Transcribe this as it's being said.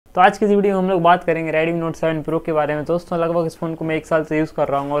तो आज की इस वीडियो में हम लोग बात करेंगे Redmi Note 7 Pro के बारे में। दोस्तों लगभग इस फ़ोन को मैं 1 साल से यूज़ कर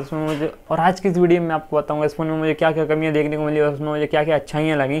रहा हूँ और आज की इस वीडियो में आपको बताऊंगा इस फ़ोन में मुझे क्या क्या कमियां देखने को मिली और उसमें मुझे क्या क्या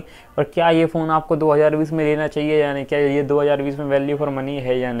अच्छाइयाँ लगी और क्या ये फ़ोन आपको 2020 में लेना चाहिए या नहीं, क्या ये 2020 में वैल्यू फॉर मनी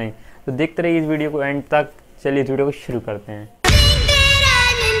है या नहीं। तो देखते रहिए इस वीडियो को एंड तक। चलिए इस वीडियो को शुरू करते हैं।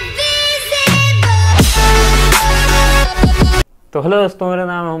 तो हेलो दोस्तों, मेरा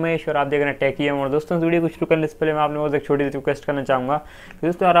नाम है उमेश और आप देख रहे हैं टेकियम। और दोस्तों इस वीडियो को शुरू करने से पहले मैं आप लोगों से एक छोटी सी रिक्वेस्ट करना चाहूँगा कि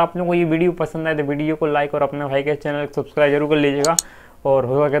दोस्तों अगर आप लोगों को ये वीडियो पसंद आए तो वीडियो को लाइक और अपने भाई के चैनल को सब्सक्राइब जरूर कर लीजिएगा। और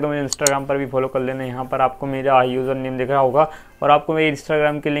हो सके तो मुझे इंस्टाग्राम पर भी फॉलो कर लेना। यहाँ पर आपको मेरा यूज़र नेम दिख रहा होगा और आपको मेरी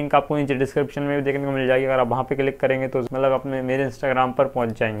इंस्टाग्राम की लिंक आपको नीचे डिस्क्रिप्शन में भी देखने को मिल जाएगी। अगर आप वहाँ पे क्लिक करेंगे तो मतलब अपने मेरे इंस्टाग्राम पर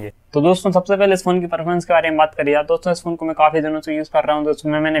पहुँच जाएंगे। तो दोस्तों सबसे पहले इस फोन की परफॉर्मेंस के बारे में बात करिए। दोस्तों इस फोन को मैं काफ़ी दिनों से यूज़ कर रहा हूँ। तो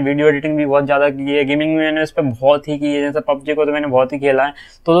उसमें मैंने वीडियो एडिटिंग भी बहुत ज़्यादा की है, गेमिंग भी मैंने इस पर बहुत ही की है। जैसे पबजी को तो मैंने बहुत ही खेला है।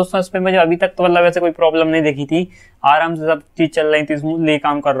 तो दोस्तों इस पर मुझे अभी तक तो मतलब ऐसे कोई प्रॉब्लम नहीं दिखी थी, आराम से सब चीज़ चल रही थी, स्मूथली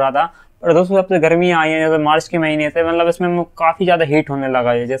काम कर रहा था। और दोस्तों जब से गर्मी आई है, जैसे मार्च के महीने से मतलब इसमें काफ़ी ज़्यादा हीट होने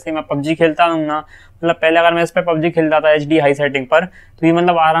लगा है। जैसे मैं पबजी खेलता हूँ ना, मतलब पहले अगर मैं इस पर पबजी खेलता था HD हाई सेटिंग पर तो ये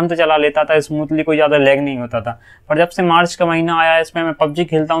मतलब आराम से चला लेता था, स्मूथली, कोई ज़्यादा लैग नहीं होता था। पर जब से मार्च का महीना आया है इसमें मैं पबजी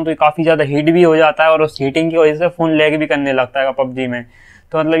खेलता हूँ तो ये काफ़ी ज़्यादा हीट भी हो जाता है और उस हीटिंग की वजह से फ़ोन लैग भी करने लगता है पबजी में।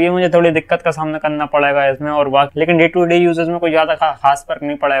 तो मतलब ये मुझे थोड़ी दिक्कत का सामना करना पड़ेगा इसमें। और बाकी लेकिन डे टू डे यूजेज में कोई ज़्यादा खास फर्क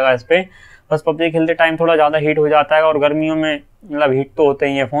नहीं पड़ेगा इस पर। बस पबजी खेलते टाइम थोड़ा ज़्यादा हीट हो जाता है और गर्मियों में मतलब हीट तो होते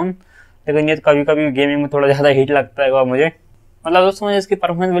ही है फ़ोन, लेकिन ये कभी कभी गेमिंग में थोड़ा ज़्यादा हीट लगता है मुझे। मतलब दोस्तों मुझे इसकी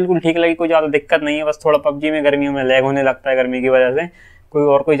परफॉर्मेंस बिल्कुल ठीक लगी, कोई ज़्यादा दिक्कत नहीं है। बस थोड़ा पबजी में गर्मियों में लैग होने लगता है गर्मी की वजह से,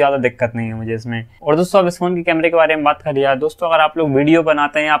 कोई ज़्यादा दिक्कत नहीं है मुझे इसमें। और दोस्तों अब इस फोन के कैमरे के बारे में बात करिए। दोस्तों अगर आप लोग वीडियो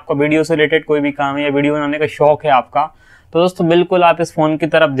बनाते हैं, आपका वीडियो से रिलेटेड कोई भी काम है या वीडियो बनाने का शौक है आपका, तो दोस्तों बिल्कुल आप इस फोन की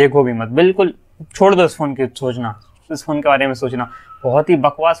तरफ देखो भी मत, बिल्कुल छोड़ दो इस फोन की सोचना, इस फोन के बारे में सोचना। बहुत ही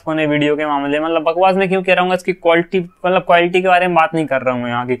बकवास फोन है वीडियो के मामले में। मतलब बकवास मैं क्यों कह रहा हूँ, इसकी क्वालिटी, मतलब क्वालिटी के बारे में बात नहीं कर रहा हूँ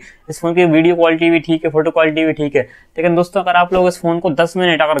यहाँ की। इस फोन की वीडियो क्वालिटी भी ठीक है, फोटो क्वालिटी भी ठीक है, लेकिन दोस्तों अगर आप लोग इस फोन को 10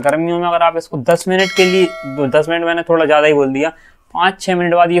 मिनट, अगर गर्मियों में अगर आप इसको 10 मिनट के लिए, 10 मिनट मैंने थोड़ा ज़्यादा ही बोल दिया, 5-6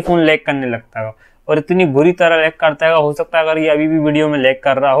 मिनट बाद ये फोन लैग करने लगता है और इतनी बुरी तरह लैग करता है। हो सकता है अगर ये अभी भी वीडियो में लैग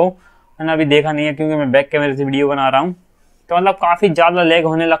कर रहा हो, मैंने अभी देखा नहीं है क्योंकि मैं बैक कैमरे से वीडियो बना रहा हूँ। तो मतलब काफ़ी ज़्यादा लैग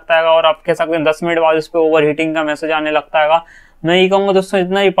होने लगता है और आप कह सकते हैं 10 मिनट बाद इस पर ओवर हीटिंग का मैसेज आने लगता है। मैं ये कहूँगा दोस्तों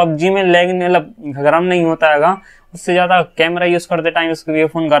इतना ही पबजी में लैग मतलब गर्म नहीं होता है, उससे ज़्यादा कैमरा यूज़ करते टाइम इसका ये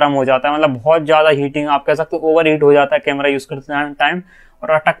फ़ोन गर्म हो जाता है। मतलब बहुत ज़्यादा हीटिंग, आप कह सकते हो ओवर हीट हो जाता है कैमरा यूज़ करते टाइम। और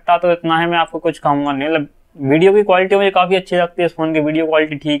अटकता तो इतना है, मैं आपको कुछ कहूँगा नहीं। मतलब वीडियो की क्वालिटी मुझे काफ़ी अच्छी लगती है इस फोन की, वीडियो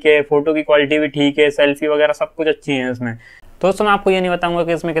क्वालिटी ठीक है, फोटो की क्वालिटी भी ठीक है, सेल्फी वगैरह सब कुछ अच्छी है इसमें। दोस्तों मैं आपको ये नहीं बताऊंगा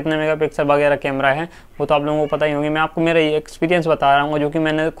कि इसमें कितने मेगापिक्सल वगैरह कैमरा है, वो तो आप लोगों को पता ही होगी। मैं आपको मेरा एक्सपीरियंस बता रहा हूँ जो कि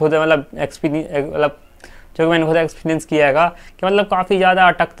मैंने खुद एक्सपीरियंस किया है कि मतलब काफ़ी ज़्यादा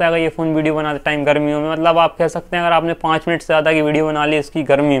अटकता है ये फ़ोन वीडियो बनाते टाइम गर्मियों में। मतलब आप कह सकते हैं अगर आपने 5 मिनट से ज़्यादा की वीडियो बना ली इसकी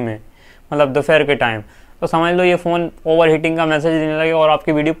गर्मी में, मतलब दोपहर के टाइम, तो समझ लो ये फ़ोन ओवर हीटिंग का मैसेज देने लगेगा और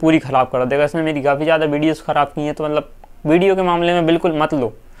आपकी वीडियो पूरी ख़राब कर देगा। इसमें मेरी काफ़ी ज़्यादा वीडियोस ख़राब की हैं। तो मतलब वीडियो के मामले में बिल्कुल मत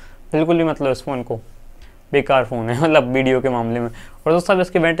लो, बिल्कुल भी मत लो इस फ़ोन को, बेकार फ़ोन है मतलब वीडियो के मामले में। और दोस्तों अब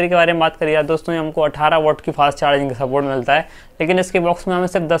इसके बैटरी के बारे में बात करिए। दोस्तों हमको 18 वाट की फास्ट चार्जिंग का सपोर्ट मिलता है, लेकिन इसके बॉक्स में हमें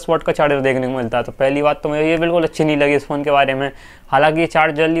सिर्फ 10 वाट का चार्जर देखने को मिलता है। तो पहली बात तो मुझे ये बिल्कुल अच्छी नहीं लगी इस फ़ोन के बारे में। हालांकि ये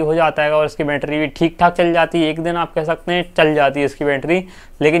चार्ज जल्दी हो जाता है और इसकी बैटरी भी ठीक ठाक चल जाती है, एक दिन आप कह सकते हैं चल जाती है इसकी बैटरी।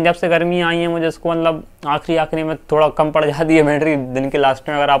 लेकिन जब से गर्मी आई है मुझे इसको मतलब आखिरी में थोड़ा कम पड़ जाती है बैटरी दिन के लास्ट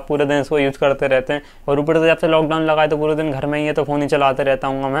में, अगर आप पूरे दिन इसको यूज़ करते रहते हैं। और ऊपर से जब से लॉकडाउन लगा है तो पूरे दिन घर में ही है तो फ़ोन ही चलाते रहता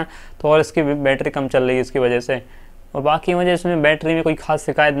हूँ मैं तो, और इसकी बैटरी कम चल रही है इसकी वजह से। और बाकी मुझे इसमें बैटरी में कोई खास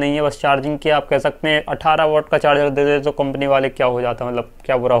शिकायत नहीं है, बस चार्जिंग की आप कह सकते हैं 18 वाट का चार्जर दे दे तो कंपनी वाले क्या हो जाता, मतलब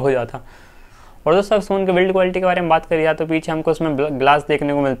क्या बुरा हो जाता। और दोस्तों इस फ़ोन के बिल्ड क्वालिटी के बारे में बात करिए तो पीछे हमको इसमें ग्लास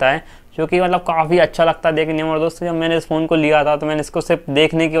देखने को मिलता है जो कि मतलब काफ़ी अच्छा लगता है देखने में। और दोस्तों जब मैंने इस फ़ोन को लिया था तो मैंने इसको सिर्फ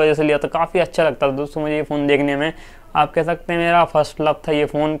देखने की वजह से लिया था, काफ़ी अच्छा लगता था दोस्तों मुझे ये फ़ोन देखने में। आप कह सकते हैं मेरा फर्स्ट लव था ये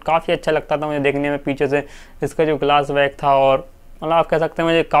फ़ोन, काफ़ी अच्छा लगता था मुझे देखने में पीछे से इसका जो ग्लास बैक था। और मतलब आप कह सकते हैं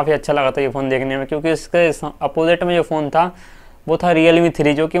मुझे काफ़ी अच्छा लगा था ये फ़ोन देखने में, क्योंकि इसके अपोजिट में जो फ़ोन था वो था Realme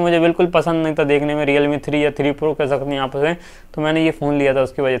 3, जो कि मुझे बिल्कुल पसंद नहीं था देखने में। Realme 3 या 3 Pro कह सकते हैं यहाँ पर से, तो मैंने ये फ़ोन लिया था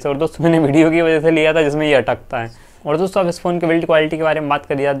उसकी वजह से। और दोस्तों मैंने वीडियो की वजह से लिया था जिसमें ये अटकता है। और दोस्तों अब इस फ़ोन के बिल्ड क्वालिटी के बारे में बात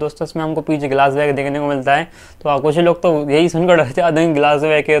करिए दोस्तों, इसमें हमको पीछे ग्लास बैक देखने को मिलता है। तो कुछ लोग तो यही सुनकर डर जाते हैं ग्लास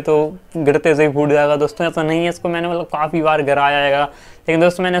बैक है तो गिरते से ही फूट जाएगा। दोस्तों ऐसा नहीं है, इसको मैंने मतलब काफ़ी बार गिराया है, लेकिन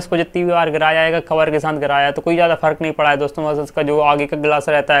दोस्तों मैंने इसको जितनी बार गिराया है कवर के साथ गिराया है तो कोई ज़्यादा फर्क नहीं पड़ा है दोस्तों। बस इसका जो आगे का ग्लास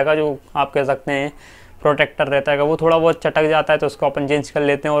रहता है जो आप कह सकते हैं प्रोटेक्टर रहता है वो थोड़ा बहुत चटक जाता है तो उसको अपन चेंज कर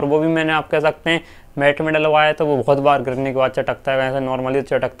लेते हैं। और वो भी मैंने आप कह सकते हैं मैट में डलवाया है तो वो बहुत बार गिरने के बाद चटकता है, वैसे नॉर्मली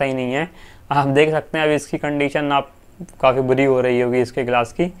चटकता ही नहीं है। आप देख सकते हैं अभी इसकी कंडीशन आप काफ़ी बुरी हो रही होगी इसके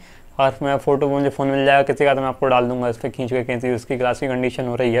ग्लास की, अगर मैं फ़ोटो मुझे फ़ोन मिल जाएगा किसी का तो मैं आपको डाल दूंगा इस पर खींच के कैसी उसकी ग्लास की कंडीशन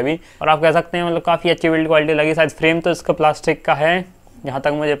हो रही है अभी। और आप कह सकते हैं मतलब काफ़ी अच्छी बिल्ड क्वालिटी लगी। शायद फ्रेम तो इसका प्लास्टिक का है जहाँ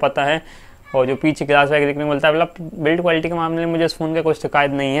तक मुझे पता है, और जो पीछे ग्लास वगैरह देखने को मिलता है, मतलब बिल्ड क्वालिटी के मामले में मुझे इस फ़ोन का कुछ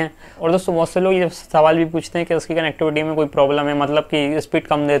शिकायत नहीं है। और दोस्तों बहुत से लोग ये सवाल भी पूछते हैं कि उसकी कनेक्टिविटी में कोई प्रॉब्लम है, मतलब कि स्पीड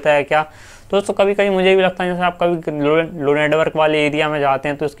कम देता है क्या। तो दोस्तों कभी कभी मुझे भी लगता है जैसे आप कभी लो नेटवर्क वाले एरिया में जाते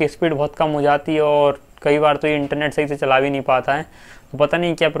हैं तो इसकी स्पीड बहुत कम हो जाती है और कई बार तो ये इंटरनेट सही से चला भी नहीं पाता है। तो पता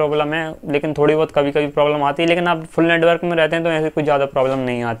नहीं क्या प्रॉब्लम है, लेकिन थोड़ी बहुत कभी कभी प्रॉब्लम आती है। लेकिन आप फुल नेटवर्क में रहते हैं तो ऐसे कुछ ज़्यादा प्रॉब्लम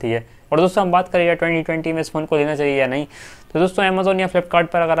नहीं आती है। और दोस्तों हम बात करें 2020 में इस फ़ोन को लेना चाहिए या नहीं, तो दोस्तों अमेज़न या फ्लिपकार्ट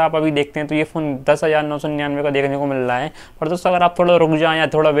पर अगर आप अभी देखते हैं तो ये फ़ोन 10,999 का देखने को मिल रहा है। और दोस्तों अगर आप थोड़ा रुक जाएं या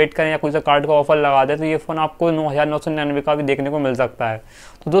थोड़ा वेट करें या कोई सा कार्ड का ऑफर लगा दें तो ये फ़ोन आपको 9,999 का भी देखने को मिल सकता है।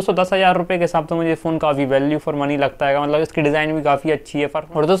 तो दोस्तों 10,000 रुपये के हिसाब से मुझे फ़ोन काफ़ी वैल्यू फॉर मनी लगता है, मतलब इसकी डिज़ाइन भी काफ़ी अच्छी है।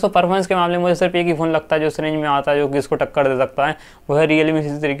 और दोस्तों परफॉर्मेंस के मामले में मुझे सिर्फ एक ही फ़ोन लगता है जो इस रेंज में आता है जो कि इसको टक्कर दे सकता है, वो है Realme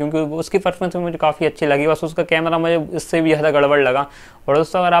C3, क्योंकि उसकी परफॉर्मेंस मुझे काफ़ी अच्छी लगी। बस उसका कैमरा मुझे इससे भी ज़्यादा गड़बड़ लगा। और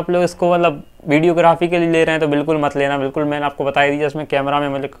दोस्तों अगर आप लोग इसको मतलब वीडियोग्राफी के लिए ले रहे हैं तो बिल्कुल मत लेना, बिल्कुल मैंने आपको बता दी इसमें कैमरा में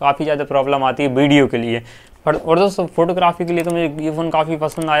मुझे काफ़ी ज़्यादा प्रॉब्लम आती है वीडियो के लिए। और दोस्तों फोटोग्राफी के लिए तो मुझे ये फ़ोन काफ़ी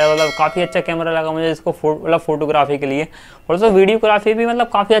पसंद आया, मतलब काफ़ी अच्छा कैमरा लगा मुझे इसको मतलब फोटोग्राफी के लिए। और दोस्तों वीडियोग्राफी भी मतलब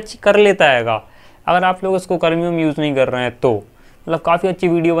काफ़ी अच्छी कर लेता है अगर आप लोग इसको गर्मियों में यूज़ नहीं कर रहे हैं तो, मतलब काफ़ी अच्छी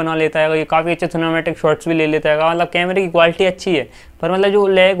वीडियो बना लेता है ये, काफ़ी अच्छे सिनेमैटिक शॉट्स भी ले लेता है। मतलब कैमरे की क्वालिटी अच्छी है, पर मतलब जो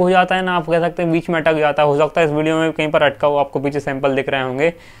लैग हो जाता है ना, आप कह सकते हैं बीच में अटक जाता है, हो सकता है इस वीडियो में कहीं पर अटका हो, आपको पीछे सैंपल दिख रहे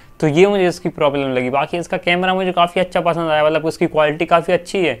होंगे, तो ये मुझे इसकी प्रॉब्लम लगी। बाकी इसका कैमरा मुझे काफ़ी अच्छा पसंद आया, मतलब उसकी क्वालिटी काफ़ी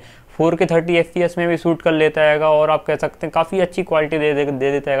अच्छी है, 4K 30 FPS में भी शूट कर लेता है और आप कह सकते हैं काफ़ी अच्छी क्वालिटी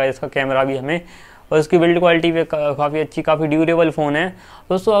दे देता है इसका कैमरा भी हमें। और उसकी बिल्ड क्वालिटी भी काफ़ी अच्छी, काफ़ी ड्यूरेबल फ़ोन है।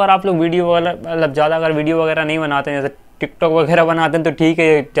 दोस्तों अगर आप लोग वीडियो वगैरह मतलब ज़्यादा अगर वीडियो वगैरह नहीं बनाते हैं, जैसे टिकटॉक वगैरह बनाते हैं तो ठीक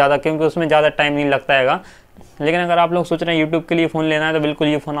है ज़्यादा, क्योंकि उसमें ज़्यादा टाइम नहीं लगता है। लेकिन अगर आप लोग सोच रहे हैं यूट्यूब के लिए फ़ोन लेना है तो बिल्कुल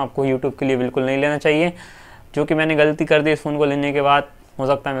ये फ़ोन आपको यूट्यूब के लिए बिल्कुल नहीं लेना चाहिए, जो कि मैंने गलती कर दी इस फ़ोन को लेने के बाद। हो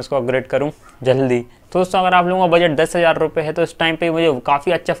सकता है मैं इसको अपग्रेड करूं जल्दी। तो दोस्तों अगर आप लोगों का बजट 10,000 रुपये है तो इस टाइम पे मुझे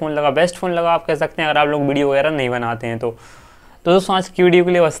काफ़ी अच्छा फ़ोन लगा, बेस्ट फ़ोन लगा आप कह सकते हैं, अगर आप लोग वीडियो वगैरह नहीं बनाते हैं तो। दोस्तों आज की वीडियो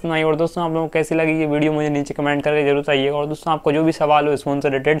के लिए बस इतना ही। और दोस्तों आप लोगों को कैसी लगी ये वीडियो मुझे नीचे कमेंट करके जरूर बताइएगा। और दोस्तों आपको जो भी सवाल हो इस फोन से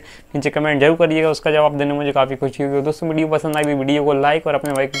रिलेटेड नीचे कमेंट जरूर करिएगा, उसका जवाब देने में मुझे काफ़ी खुशी होगी। दोस्तों वीडियो पसंद आई वीडियो को लाइक और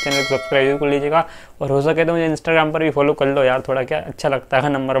अपने भाई के चैनल को सब्सक्राइब जरूर कर लीजिएगा। और हो सके तो मुझे इंस्टाग्राम पर भी फॉलो कर लो यार, थोड़ा क्या अच्छा लगता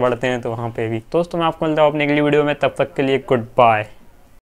है, नंबर बढ़ते हैं तो वहाँ पर भी। दोस्तों मैं आपको मिलता हूँ अपनी अगली वीडियो में, तब तक के लिए गुड बाय।